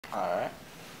Alright.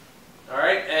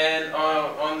 Alright, and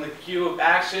on the cue of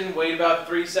action, wait about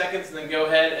 3 seconds and then go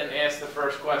ahead and ask the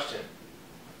first question.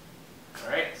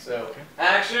 Alright, so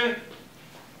action.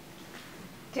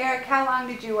 Derek, how long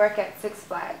did you work at Six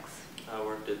Flags? I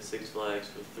worked at Six Flags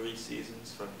for 3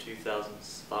 seasons from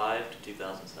 2005 to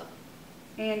 2007.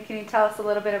 And can you tell us a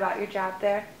little bit about your job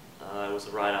there? I was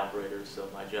a ride operator, so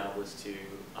my job was to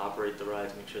operate the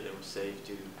rides, make sure they were safe,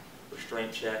 do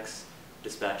restraint checks,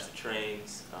 dispatch the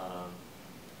trains,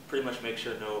 pretty much make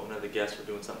sure none of the guests were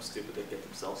doing something stupid that get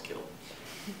themselves killed.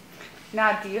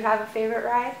 Now, do you have a favorite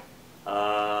ride?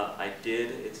 I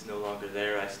did. It's no longer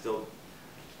there. I still,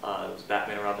 it was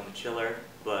Batman and Robin the Chiller,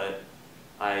 but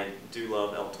I do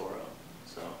love El Toro,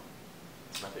 so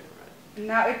it's my favorite ride. And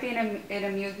that would be an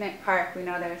amusement park. We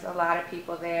know there's a lot of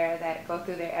people there that go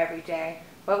through there every day.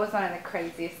 What was one of the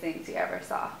craziest things you ever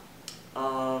saw?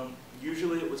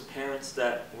 Usually it was parents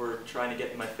that were trying to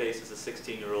get in my face as a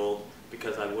 16-year-old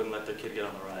because I wouldn't let their kid get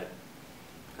on the ride.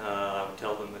 I would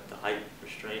tell them at the height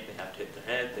restraint they have to hit their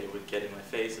head. They would get in my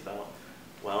face about,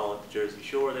 well, at the Jersey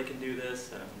Shore they can do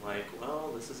this, and I'm like,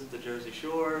 well, this isn't the Jersey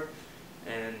Shore,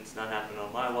 and it's not happening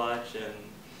on my watch, and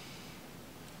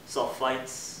saw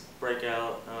fights break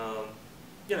out,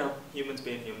 you know, humans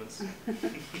being humans.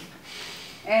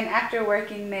 And after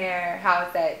working there, how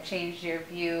has that changed your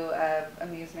view of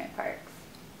amusement parks?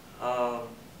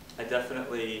 I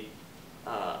definitely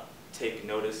take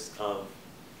notice of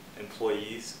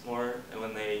employees more, and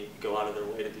when they go out of their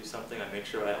way to do something, I make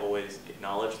sure I always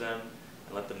acknowledge them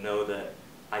and let them know that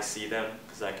I see them,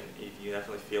 because you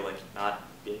definitely feel like you're not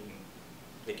being,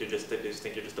 they just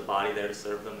think you're just a body there to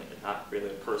serve them, that you're not really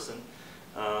a person.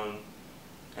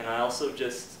 And I also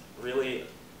just really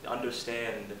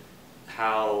understand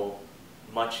how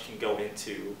much can go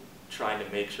into trying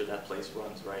to make sure that place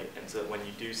runs right. And so when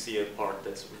you do see a park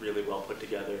that's really well put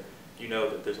together, you know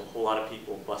that there's a whole lot of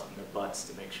people busting their butts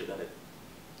to make sure that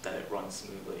it runs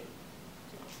smoothly.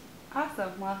 So.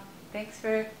 Awesome. Well, thanks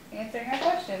for answering our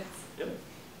questions. Yep.